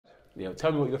Yeah,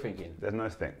 tell me what you're thinking. There's no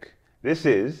think. This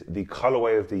is the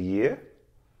colorway of the year.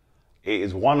 It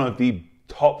is one of the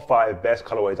top 5 best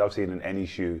colorways I've seen in any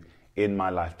shoe in my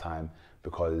lifetime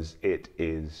because it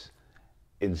is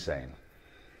insane.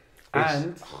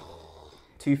 And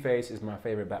Two-Face is my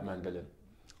favorite Batman villain.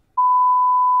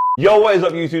 Yo, what is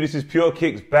up YouTube? This is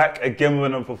PureKicks back again with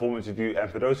another performance review.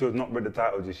 And for those who have not read the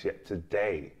title just yet,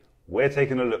 today we're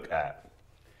taking a look at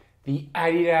the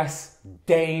Adidas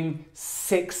Dame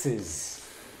 6s.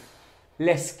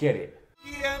 Let's get it.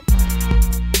 Yeah.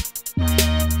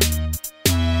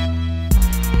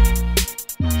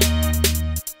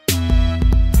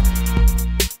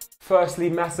 Firstly,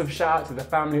 massive shout out to the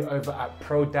family over at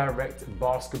Pro Direct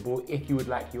Basketball. If you would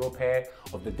like your pair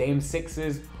of the Dame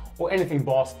 6s or anything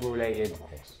basketball related,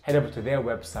 head over to their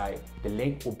website. The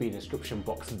link will be in the description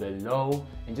box below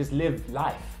and just live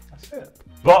life. That's it.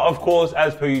 But of course,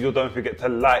 as per usual, don't forget to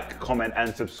like, comment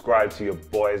and subscribe to your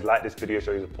boys. Like this video,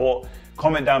 show your support.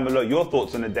 Comment down below your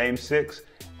thoughts on the Dame 6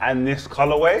 and this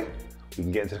colorway. We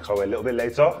can get into the colorway a little bit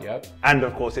later. Yep. And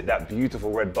of course, hit that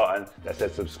beautiful red button that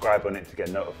says subscribe on it to get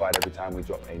notified every time we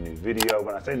drop a new video.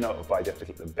 When I say notified, you have to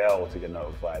click the bell to get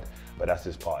notified, but that's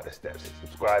just part of the steps. Hit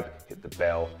subscribe, hit the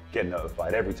bell, get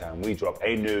notified every time we drop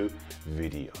a new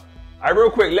video. All right,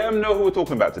 real quick, let them know who we're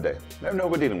talking about today. Let them know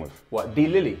who we're dealing with. What, D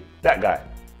Lily? That guy.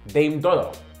 Dame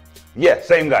Dollar? Yeah,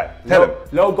 same guy. Tell him.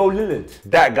 Logo Lillard?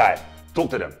 That guy. Talk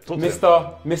to them. Talk to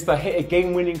them. Mr. hit a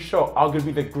game-winning shot,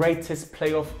 arguably the greatest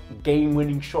playoff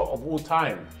game-winning shot of all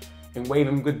time, and wave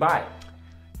him goodbye.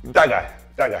 That guy.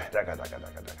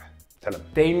 Tell him.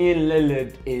 Damian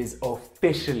Lillard is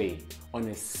officially on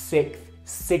his 6th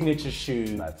signature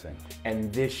shoe,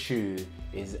 and this shoe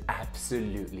is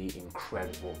absolutely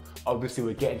incredible. Obviously,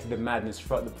 we'll get into the madness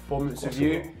throughout the performance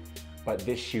review, but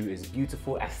this shoe is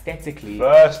beautiful aesthetically.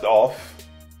 First off,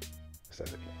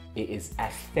 aesthetically. It is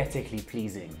aesthetically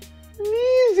pleasing. Pleasing!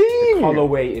 The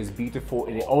colorway is beautiful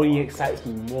and it only excites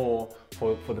me more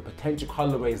for the potential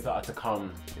colorways that are to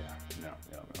come. Yeah.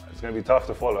 It's going to be tough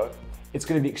to follow. It's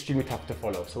going to be extremely tough to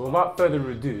follow. So without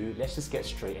further ado, let's just get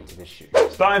straight into this shoe.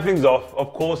 Starting things off,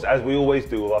 of course, as we always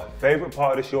do, our favorite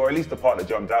part of the shoe, or at least the part that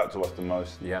jumped out to us the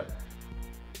most. Yep.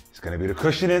 It's going to be the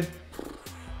cushioning.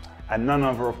 And none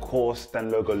other, of course,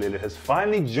 than Logo Lillard has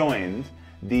finally joined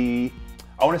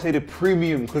I want to say the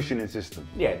premium cushioning system.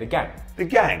 Yeah, the gang. The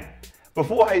gang.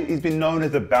 Before, he's been known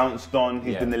as a Bounce Don.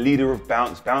 He's been the leader of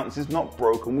Bounce. Bounce is not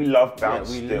broken. We love Bounce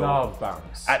still. We love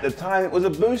Bounce. At the time, it was a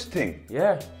boosting.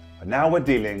 Yeah. But now we're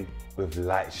dealing with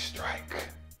Light Strike.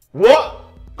 What?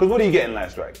 Because what do you get in Light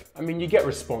Strike? I mean, you get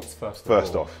response first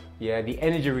off. Yeah, the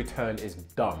energy return is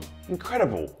done.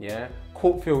 Incredible. Yeah.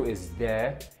 Court feel is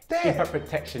there. Impact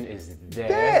protection is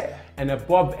there. And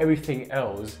above everything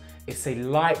else, it's a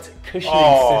light cushioning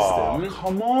system.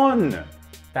 Come on.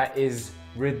 That is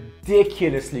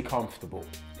ridiculously comfortable.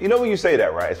 You know when you say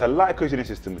that, right? It's a light cushioning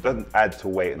system. It doesn't add to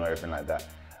weight or anything like that.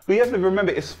 But you have to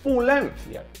remember, it's full length.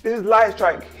 Yeah. This is Light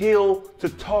Strike, heel to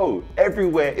toe.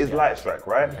 Everywhere is Light Strike,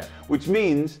 right? Yeah. Which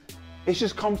means it's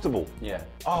just comfortable. Yeah.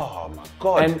 Oh my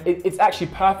God. And it's actually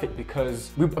perfect because,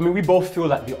 we both feel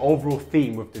like the overall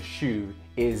theme with the shoe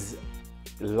is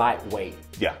lightweight.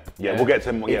 Yeah, we'll get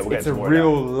to more. It's a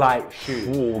real light shoe.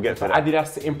 We'll get to that. For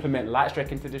Adidas to implement Light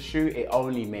Strike into the shoe, it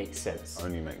only makes sense.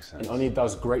 Only makes sense. And only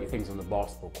does great things on the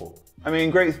basketball court. I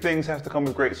mean, great things have to come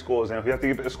with great scores, and if you have to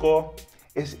give it a score,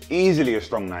 it's easily a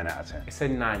strong 9 out of 10. It's a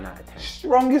 9 out of 10.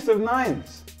 Strongest of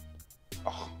 9s.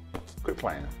 Oh, quit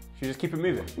playing. Should we just keep it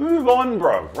moving? Move on,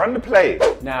 bro. Run the play.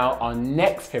 Now, our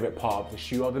next favorite part of the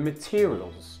shoe are the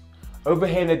materials. Over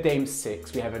here in the Dame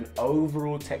 6, we have an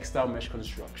overall textile mesh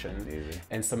construction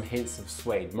and some hints of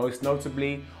suede, most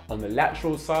notably on the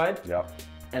lateral side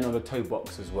and on the toe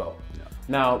box as well.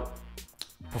 Now,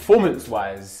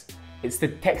 performance-wise, it's the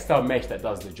textile mesh that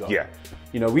does the job.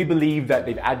 You know, we believe that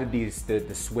they've added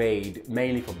the suede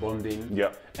mainly for bonding.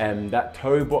 And that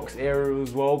toe box area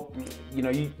as well, you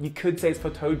know, you could say it's for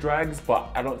toe drags,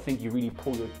 but I don't think you really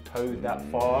pull your toe that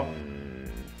far.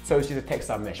 So it's just a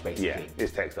textile mesh, basically. Yeah,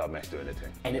 it's textile mesh doing the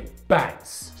thing. And it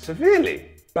bangs. Severely.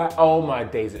 But oh my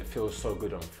days, it feels so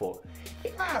good on foot.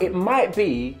 It might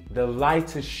be the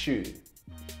lightest shoe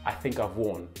I think I've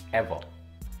worn ever.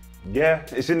 Yeah,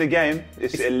 it's in the game.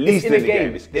 It's at least in the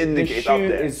game. It's in the game. It's up there.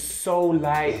 The shoe is so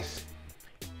light.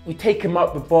 You take him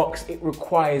out the box, it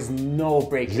requires no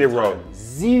breaking time.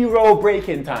 Zero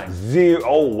breaking time. Zero.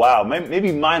 Oh wow,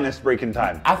 maybe minus breaking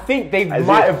time. I think they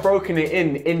might have broken it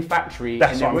in factory.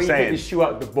 That's and what I'm saying. When you get the shoe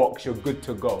out the box, you're good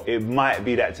to go. It might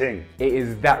be that thing. It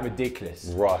is that ridiculous.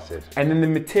 Rotted. And then the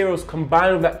materials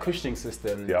combined with that cushioning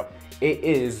system, it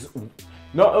is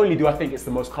Not only do I think it's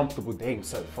the most comfortable Dame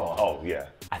so far, Oh, yeah.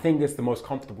 I think it's the most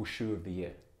comfortable shoe of the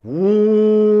year.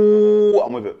 Ooh,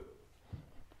 I'm with it.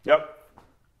 Yep.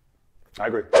 I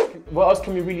agree. What else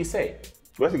can we really say?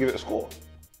 We have to give it a score.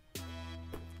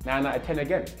 9 out of 10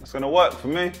 again. It's gonna work for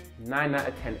me. 9 out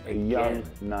of 10 A again. young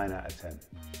 9 out of 10.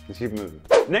 Let's keep moving.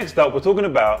 Next up, we're talking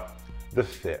about the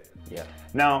fit. Yeah.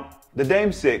 Now, the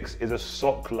Dame 6 is a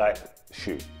sock-like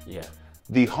shoe. Yeah.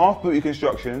 The half booty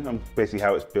construction, and basically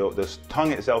how it's built, the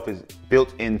tongue itself is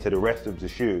built into the rest of the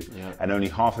shoe, Yeah. and only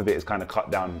half of it is kind of cut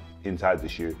down inside the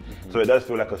shoe. So it does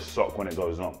feel like a sock when it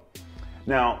goes on.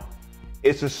 Now,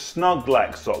 it's a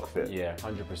snug-like sock fit. Yeah,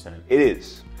 100%. It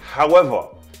is. However,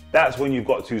 that's when you've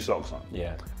got two socks on.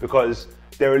 Yeah. Because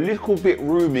they're a little bit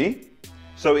roomy,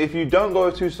 so if you don't go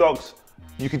with two socks,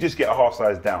 you could just get a half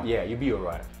size down. Yeah, you'll be all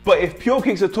right. But if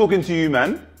PureKicks are talking to you,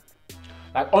 man,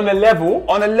 Like on a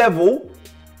level,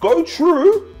 go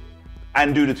true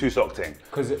and do the two sock thing.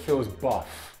 because it feels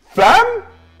buff. Fam?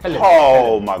 Tell him,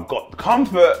 Oh my God.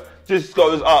 Comfort just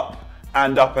goes up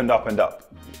and up and up and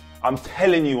up. I'm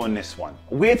telling you on this one.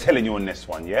 We're telling you on this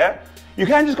one, yeah? You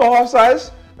can just go half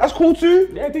size. That's cool too.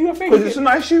 Yeah, do your thing. Because it's a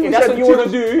nice shoe. If that's what you want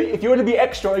to do, if you want to be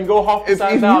extra and go half the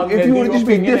size out, if you want to just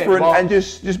be different and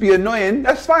just be annoying,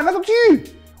 that's fine. That's up to you.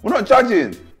 We're not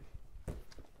judging.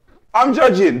 I'm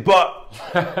judging, but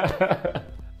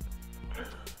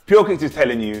PureKicks is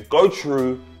telling you, go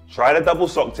true, try the double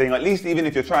sock thing. At least even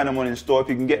if you're trying them on in store, if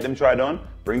you can get them tried on,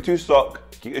 bring two sock,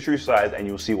 get your true size, and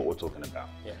you'll see what we're talking about.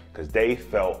 Because they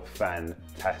felt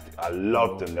fantastic. I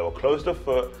loved them. They were close to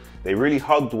foot. They really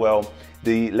hugged well.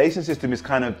 The lacing system is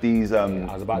kind of these I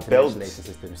was about to belts. mention lacing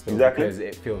system still Exactly. because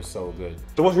it feels so good.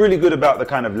 So what's really good about the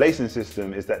kind of lacing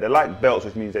system is that they're like belts,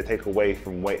 which means they take away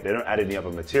from weight. They don't add any other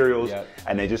materials,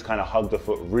 and they just kind of hug the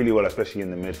foot really well, especially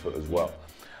in the midfoot as well.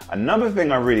 Another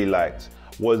thing I really liked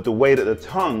was the way that the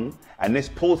tongue and this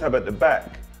pull tab at the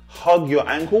back hug your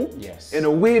ankle in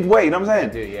a weird way, you know what I'm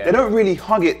saying? They do, yeah. They don't really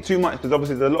hug it too much because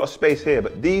obviously there's a lot of space here,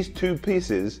 but these two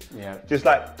pieces just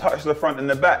like touch the front and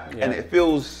the back and it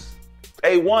feels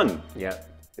A1. Yeah.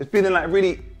 It's feeling like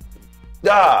really,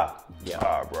 bro.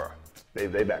 They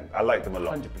bang. I like them a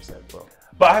lot. 100%, bro.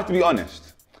 But I have to be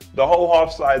honest, the whole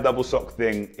half size double sock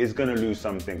thing is gonna lose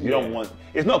some things. You don't want,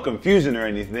 it's not confusing or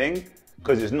anything,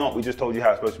 because it's not, we just told you how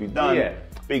it's supposed to be done,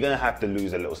 but you're gonna have to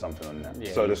lose a little something on that.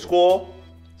 So the score,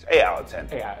 it's 8 out of 10.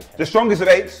 8 out of 10. The strongest of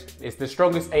 8s. It's the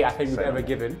strongest 8 I think we've ever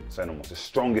given. Say no more. It's the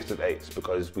strongest of 8s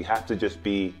because we have to just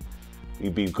be,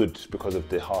 you'd be good because of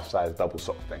the half size double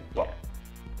sock thing. But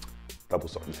double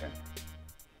sock 10.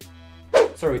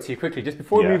 Sorry, T, quickly, just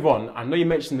before we move on, I know you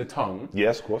mentioned the tongue.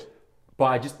 Yes, of course. But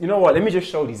I just, you know what, let me just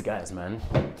show these guys, man.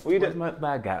 What you Where's did? my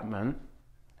bag at, man?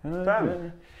 Damn.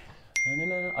 No.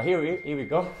 Oh, here we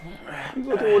go. What you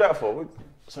gotta do all that for?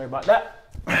 Sorry about that.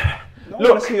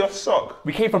 Look, see your sock.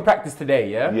 We came from practice today,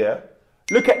 yeah? Yeah.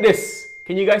 Look at this.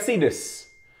 Can you guys see this?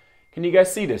 Can you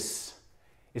guys see this?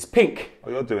 It's pink. Oh,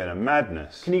 you're doing a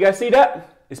madness. Can you guys see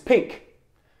that? It's pink.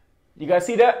 You guys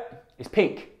see that? It's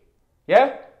pink.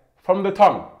 Yeah? From the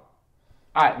tongue.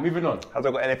 All right, moving on. Has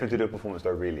that got anything to do with performance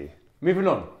though, really? Moving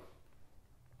on.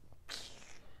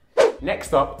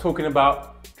 Next up, talking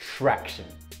about traction.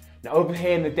 Now over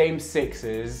here in the Dame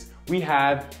 6s, we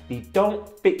have the don't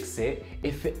fix it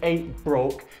if it ain't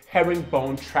broke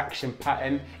herringbone traction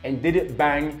pattern. And did it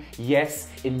bang? Yes,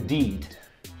 indeed.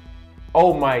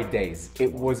 Oh my days,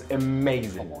 it was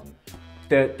amazing. Come on.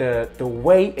 The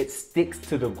way it sticks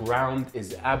to the ground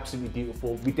is absolutely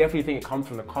beautiful. We definitely think it comes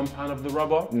from the compound of the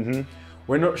rubber.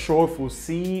 We're not sure if we'll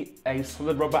see a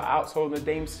solid rubber outsole in the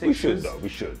Dame 6s. We should though, we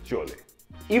should, surely.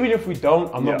 Even if we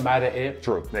don't, I'm not mad at it.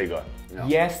 True, there you go. Yeah.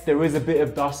 Yes, there is a bit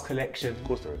of dust collection. Of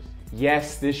course there is.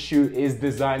 Yes, this shoe is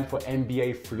designed for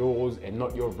NBA floors and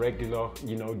not your regular,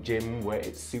 gym where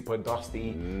it's super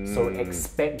dusty. So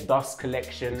expect dust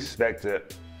collection. Expect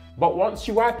it. But once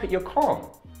you wipe it, you're calm.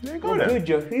 There you go You're then. good,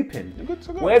 you're hooping. You're good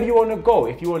to go. Wherever you want to go,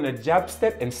 if you want to jab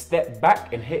step and step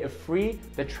back and hit a free,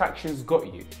 the traction's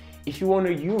got you. If you want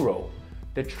a Euro,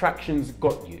 the traction's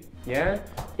got you, yeah?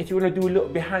 If you want to do a little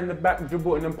behind the back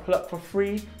dribble and then pull up for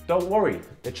free, don't worry,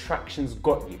 the traction's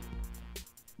got you.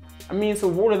 I mean, so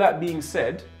with all of that being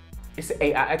said, it's an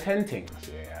 8 out of 10 thing. It's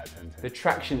an 8 out of 10 thing. The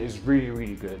traction is really,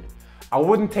 really good. I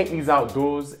wouldn't take these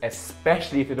outdoors,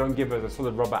 especially if they don't give us a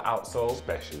solid rubber outsole.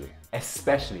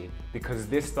 Especially because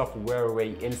this stuff will wear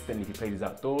away instantly if you play these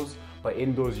outdoors, but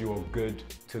indoors you are good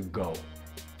to go.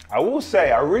 I will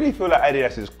say, I really feel like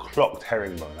Adidas has clocked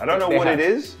herringbone. I don't know what it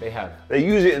is. They have. They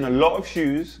use it in a lot of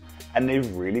shoes and they've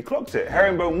really clocked it.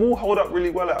 Herringbone will hold up really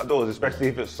well outdoors, especially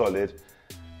if it's solid.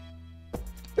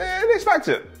 They smacked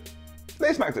it.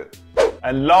 They smacked it.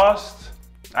 And last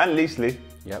and leastly,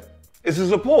 Yep. it's a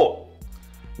support.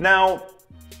 Now,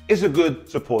 it's a good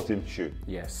supporting shoe.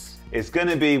 Yes. It's going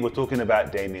to be, we're talking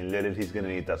about Damian Lillard, he's going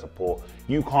to need that support.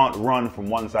 You can't run from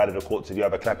one side of the court to the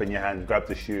other, clap in your hand, grab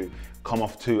the shoe, come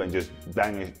off two and just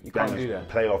bang a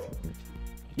playoff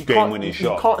game-winning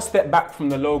shot. You can't step back from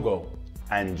the logo.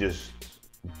 And just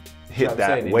hit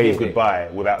that wave goodbye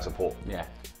without support. Yeah.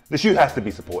 The shoe has to be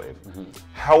supportive.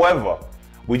 However,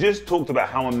 we just talked about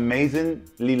how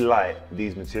amazingly light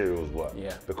these materials were.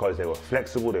 Yeah. Because they were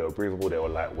flexible, they were breathable, they were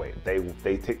lightweight.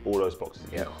 They tick all those boxes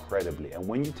incredibly. And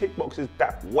when you tick boxes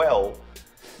that well,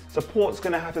 support's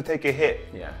gonna have to take a hit.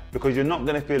 Yeah. Because you're not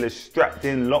gonna feel as strapped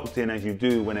in, locked in as you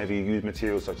do whenever you use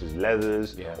materials such as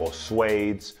leathers or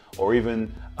suedes or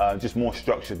even just more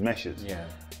structured meshes. Yeah.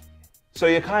 So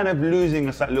you're kind of losing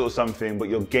a little something, but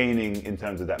you're gaining in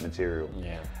terms of that material.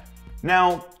 Yeah.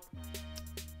 Now,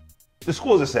 the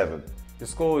score's a 7. The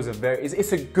score is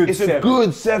it's a good 7. It's a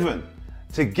good 7.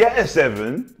 To get a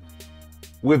 7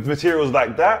 with materials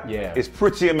like that is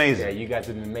pretty amazing. Yeah, you guys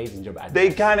did an amazing job at They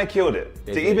that. kind of killed it.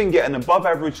 To even get an above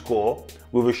average score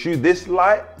with a shoe this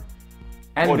light.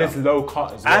 And this low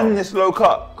cut as well. And this low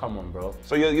cut. Come on, bro.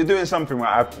 So you're doing something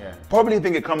right. I probably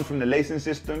think it comes from the lacing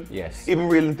system. Yes. Even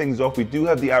reeling things off, we do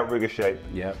have the outrigger shape.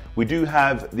 Yeah. We do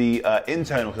have the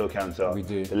internal heel counter. We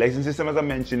do. The lacing system, as I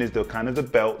mentioned, is the kind of the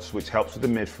belts, which helps with the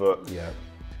midfoot. Yeah.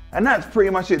 And that's pretty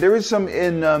much it. There is some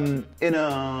there's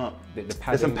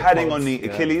some padding on the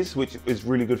Achilles, which is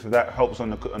really good for that. Helps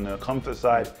on the comfort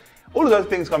side. All of those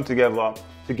things come together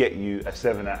to get you a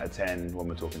 7 out of 10 when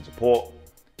we're talking support.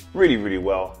 Really, really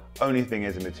well. Only thing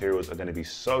is the materials are going to be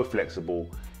so flexible,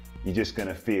 you're just going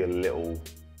to feel a little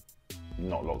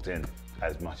not locked in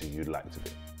as much as you'd like to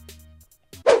be.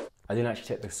 I didn't actually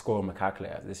check the score on my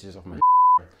calculator. This is just off my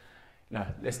No,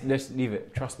 let's leave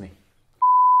it. Trust me.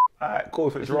 Alright, cool.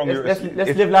 If it's wrong, let's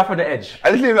live life on the edge.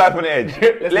 Let's live life on the edge.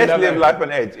 Let's live life on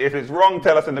the edge. If it's wrong,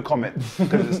 tell us in the comments,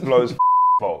 because it's Flo's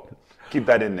fault. Keep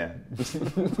that in there.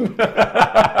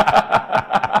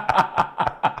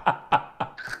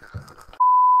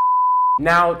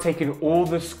 Now, taking all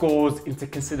the scores into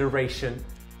consideration,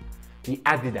 the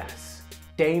Adidas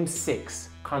Dame 6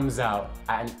 comes out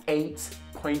at an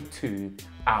 8.2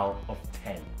 out of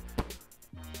 10.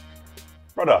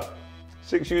 Brother,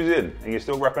 6 shoes in and you're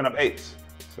still wrapping up 8s.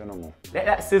 So no more. Let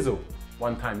that sizzle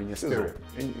one time in your spirit.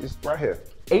 It's right here.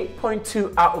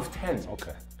 8.2 out of 10.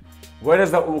 Okay. Where does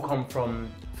that all come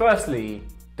from? Firstly,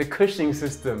 the cushioning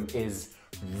system is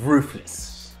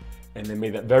ruthless. And they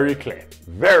made that very clear.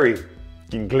 Very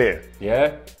clear.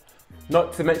 Yeah?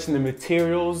 Not to mention the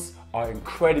materials are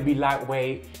incredibly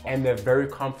lightweight and they're very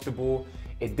comfortable.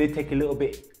 It did take a little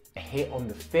bit a hit on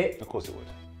the fit. Of course it would.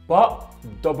 But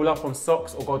double up on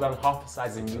socks or go down half a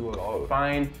size and you are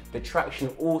fine. The traction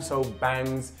also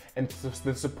bangs and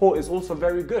the support is also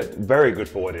very good. Very good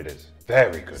for what it is.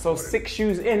 Very good. So 6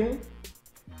 shoes in,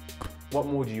 what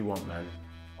more do you want, man?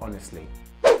 Honestly.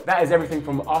 That is everything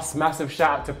from us. Massive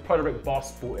shout out to Product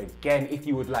Boss Sport again. If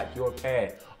you would like your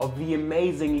pair of the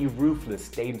amazingly ruthless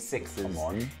Dame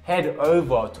 6s, head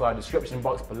over to our description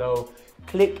box below.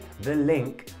 Click the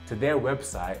link to their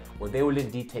website where they will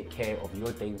indeed take care of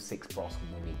your Dame 6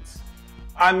 basketball needs.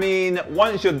 I mean,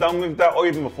 once you're done with that, or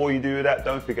even before you do that,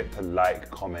 don't forget to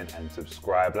like, comment, and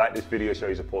subscribe. Like this video, show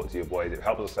your support to your boys. It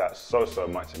helps us out so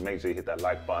much, and make sure you hit that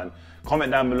like button.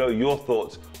 Comment down below your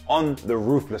thoughts on the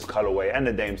Ruthless colorway and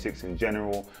the Dame 6 in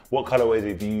general. What colorways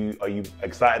are you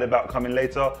excited about coming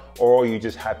later, or are you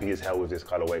just happy as hell with this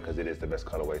colorway because it is the best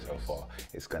colorway so far?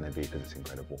 It's gonna be because it's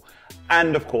incredible.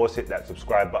 And of course, hit that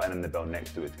subscribe button and the bell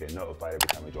next to it to get notified every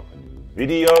time we drop a new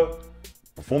video,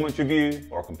 performance review,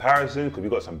 or a comparison, because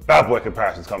we've got some bad boy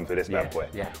comparisons coming for this bad boy.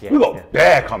 We got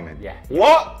Bear coming.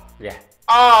 What? Yeah.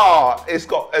 Ah, it's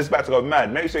about to go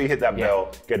mad. Make sure you hit that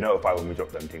bell, get notified when we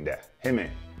drop them thing there. Hear me?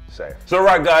 Say. So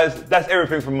right guys, that's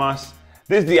everything from us.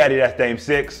 This is the Adidas Dame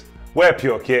 6. We're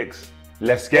PureKicks.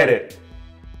 Let's get it.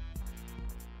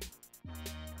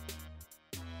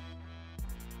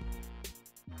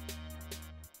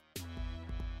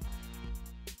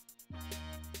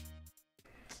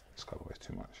 This colorway is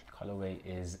too much. Colorway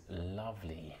is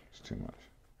lovely. It's too much.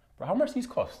 Bro, how much do these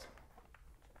cost?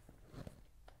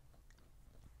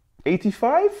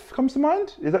 85 comes to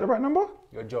mind? Is that the right number?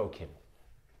 You're joking.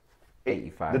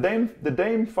 85. The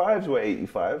Dame 5s were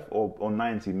 85 or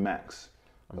 90 max.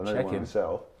 I'm checking.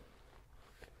 Sell.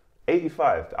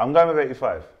 85. I'm going with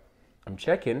 85. I'm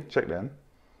checking. Check then.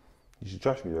 You should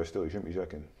trust me though still, you shouldn't be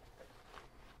checking.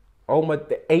 Oh my,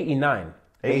 the 89.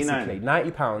 89. Basically,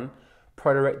 £90,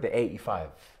 Product the 85.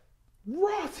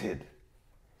 Rotted.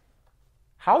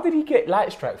 How did he get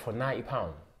Light Strike for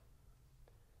 £90?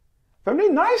 Family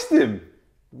niced him.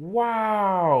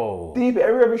 Wow.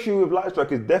 Every other shoe with light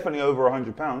strike is definitely over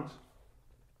 £100.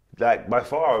 Like, by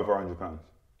far over £100.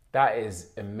 That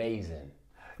is amazing.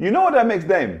 You know what that makes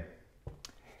Dame?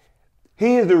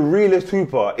 He is the realest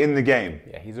hooper in the game.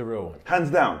 Yeah, he's a real one.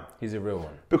 Hands down. He's a real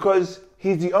one. Because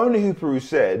he's the only hooper who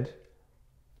said,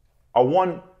 I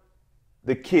want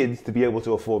the kids to be able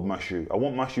to afford my shoe. I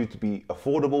want my shoe to be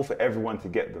affordable for everyone to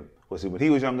get them. Because when he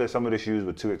was younger, some of the shoes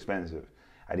were too expensive.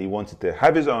 And he wanted to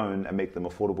have his own and make them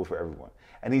affordable for everyone.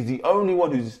 And he's the only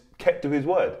one who's kept to his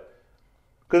word.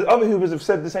 Because other hoopers have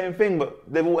said the same thing, but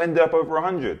they've all ended up over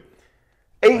 100.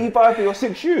 85 for your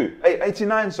sixth shoe.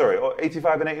 89, sorry, or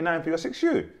 85 and 89 for your sixth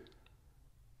shoe.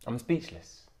 I'm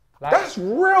speechless. That's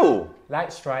real.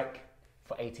 Light strike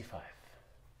for 85.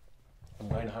 I'm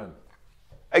going home.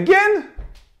 Again?